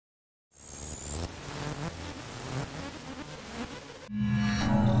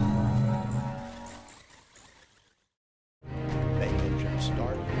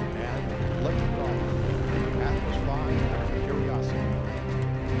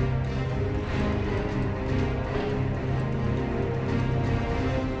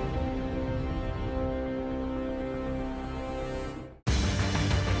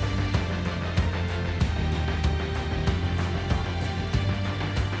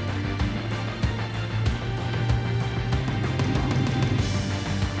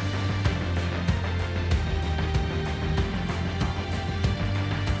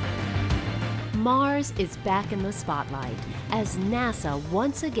Mars is back in the spotlight as NASA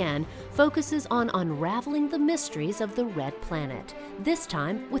once again focuses on unraveling the mysteries of the red planet, this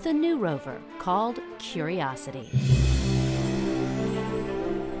time with a new rover called Curiosity.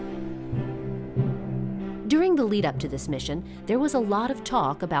 During the lead-up to this mission, there was a lot of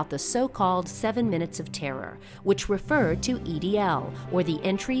talk about the so-called 7 minutes of terror, which referred to EDL, or the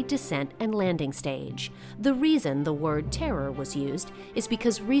Entry, Descent, and Landing Stage. The reason the word terror was used is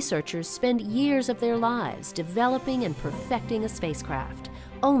because researchers spend years of their lives developing and perfecting a spacecraft,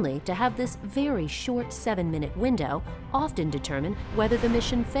 only to have this very short 7-minute window often determine whether the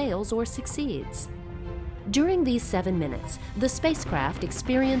mission fails or succeeds. During these 7 minutes, the spacecraft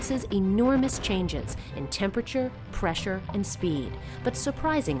experiences enormous changes in temperature, pressure, and speed. But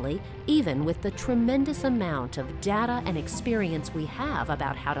surprisingly, even with the tremendous amount of data and experience we have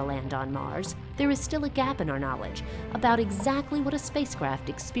about how to land on Mars, there is still a gap in our knowledge about exactly what a spacecraft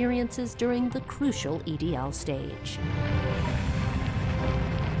experiences during the crucial EDL stage.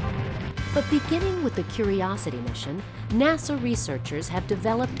 But beginning with the Curiosity mission, NASA researchers have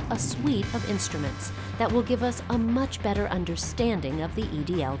developed a suite of instruments that will give us a much better understanding of the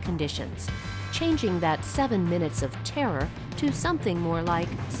EDL conditions, changing that 7 minutes of terror to something more like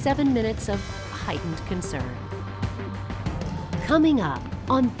 7 minutes of heightened concern. Coming up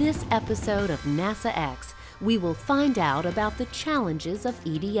on this episode of NASA X, we will find out about the challenges of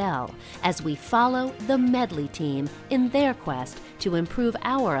EDL as we follow the MEDLI team in their quest to improve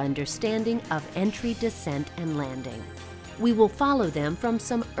our understanding of entry, descent, and landing. We will follow them from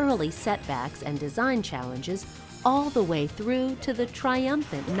some early setbacks and design challenges all the way through to the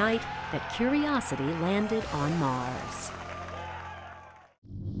triumphant night that Curiosity landed on Mars.